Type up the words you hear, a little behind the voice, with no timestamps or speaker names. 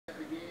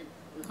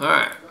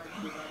Alright.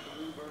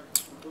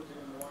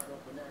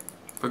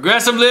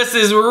 Progressive list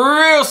is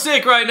real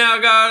sick right now,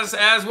 guys,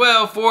 as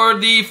well for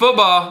the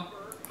football.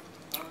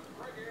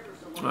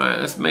 Alright,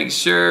 let's make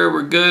sure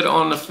we're good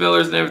on the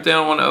fillers and everything. I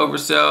don't want to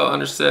oversell,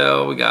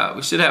 undersell.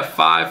 We should have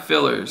 5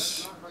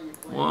 fillers.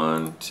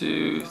 1,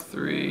 2,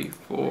 3,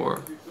 4,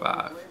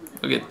 5.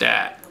 Look at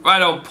that.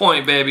 Right on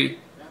point, baby.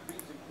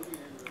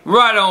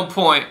 Right on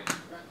point.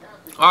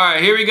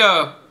 Alright, here we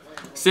go.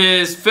 It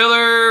says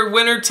filler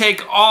winner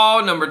take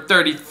all, number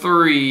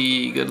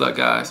 33. Good luck,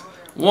 guys.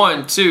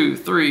 1, 2,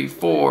 3,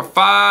 4,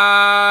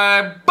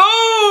 5.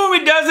 Boom!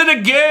 He does it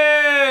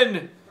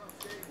again!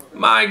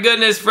 My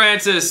goodness,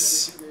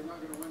 Francis.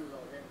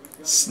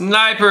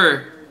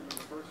 Sniper.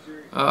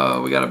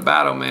 Oh, we got a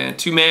battle, man.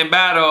 2-man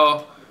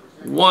battle.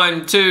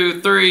 1,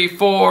 2, 3,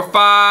 4,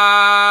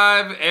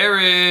 5.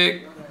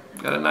 Eric.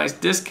 Got a nice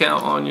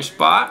discount on your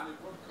spot.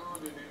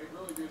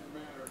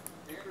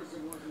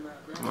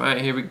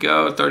 Alright, here we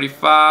go.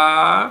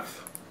 35.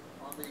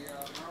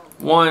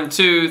 1,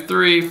 2,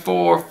 3,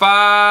 4,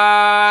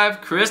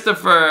 5.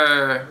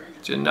 Christopher.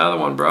 Get you another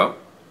one, bro.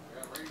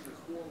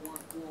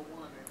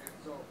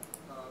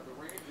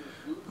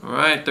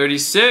 Alright,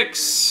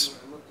 36.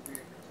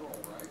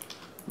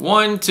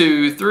 1,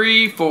 2,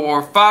 3,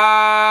 4,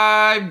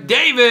 5.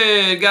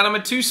 David. Got him a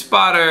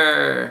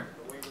 2-spotter.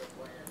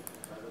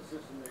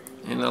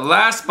 And the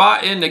last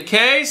spot in the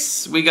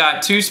case, we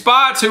got 2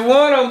 spots. Who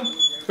want them?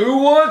 Who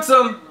wants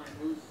them?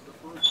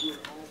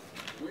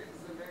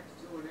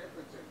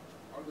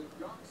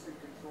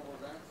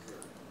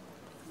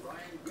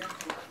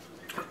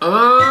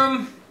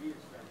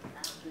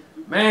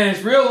 Man,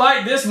 it's real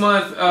light this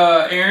month,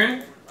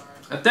 Aaron.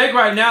 I think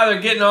right now they're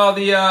getting all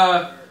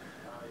the,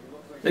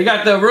 they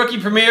got the rookie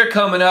premiere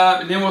coming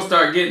up, and then we'll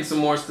start getting some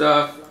more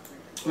stuff.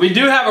 We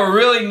do have a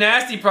really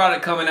nasty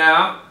product coming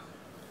out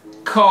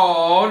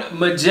called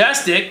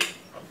Majestic.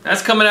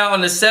 That's coming out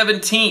on the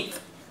 17th.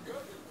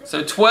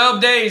 So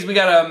 12 days, we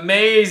got an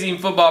amazing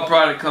football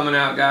product coming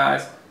out,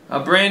 guys. A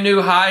brand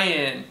new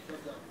high-end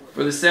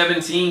for the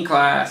 17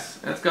 class.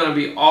 That's going to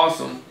be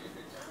awesome.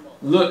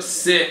 Looks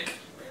sick.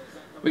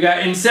 We got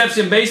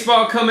Inception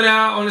Baseball coming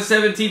out on the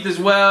 17th as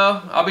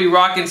well. I'll be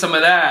rocking some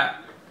of that.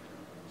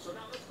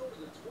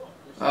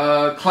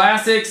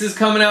 Classics is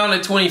coming out on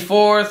the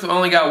 24th. We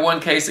only got 1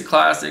 case of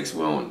Classics.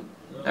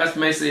 That's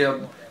basically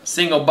a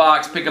single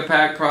box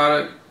pick-a-pack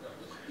product.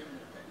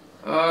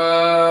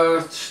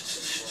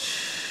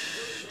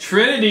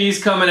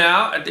 Trinity's coming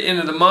out at the end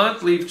of the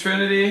month. Leaf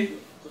Trinity.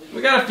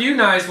 We got a few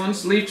nice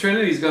ones. Leaf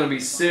Trinity's going to be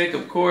sick,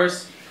 of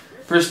course.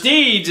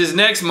 Prestige is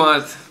next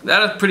month.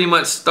 That'll pretty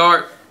much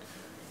start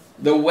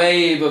the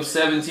wave of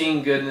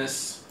 17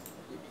 goodness.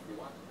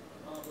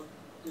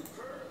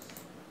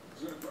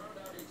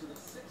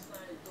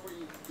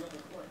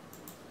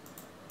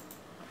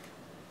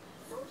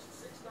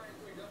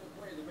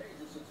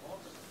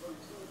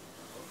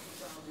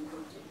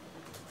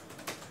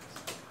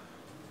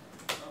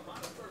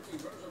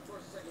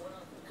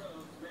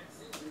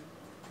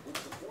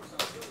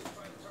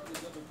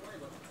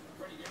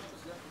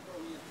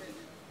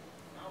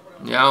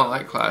 Yeah, I don't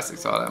like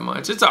Classics all that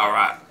much. It's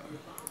alright.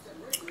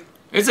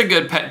 It's a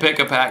good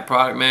pick-a-pack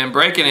product, man.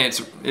 Breaking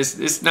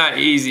it's not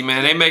easy,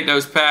 man. They make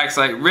those packs,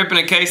 like ripping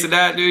a case of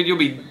that, dude, you'll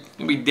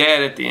be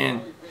dead at the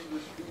end.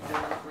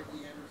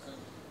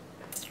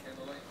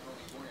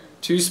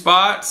 2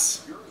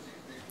 spots.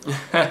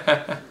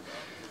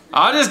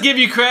 I'll just give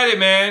you credit,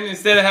 man,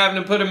 instead of having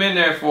to put them in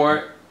there for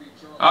it.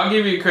 I'll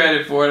give you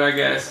credit for it, I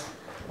guess.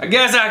 I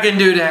guess I can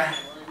do that.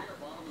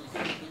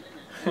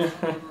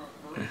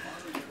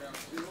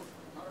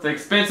 It's an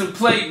expensive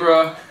plate,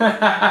 bro.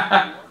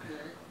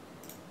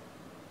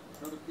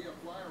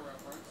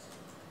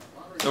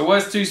 So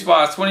what's 2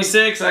 spots?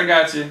 26? I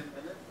got you.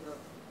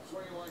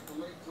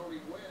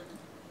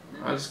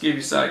 I'll just give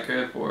you side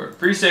credit for it.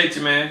 Appreciate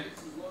you, man.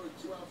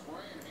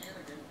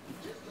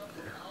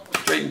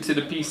 Straight into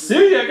the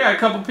PC. I got a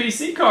couple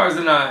PC cards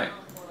tonight.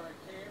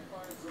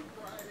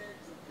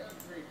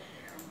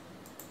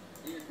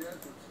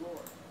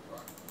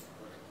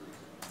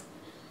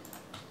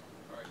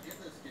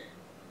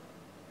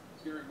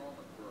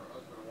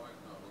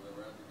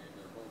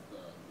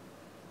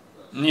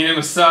 Need a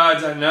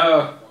massage, I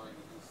know.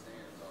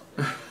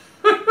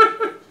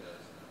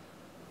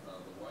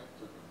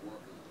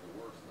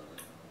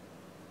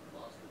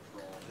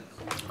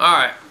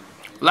 Alright,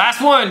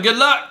 last one. Good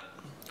luck.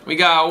 We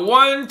got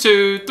 1,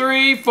 2,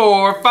 3,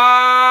 4,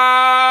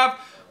 5.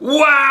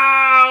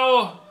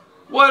 Wow!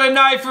 What a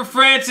night for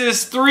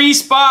Francis. 3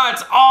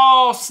 spots,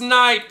 all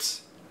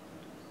sniped.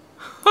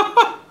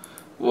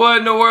 What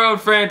in the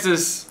world,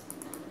 Francis?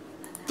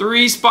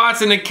 3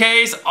 spots in the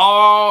case,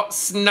 all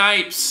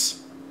snipes.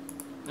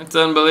 That's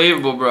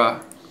unbelievable, bro.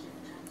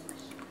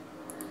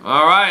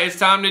 Alright, it's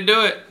time to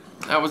do it.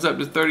 That was up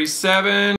to 37.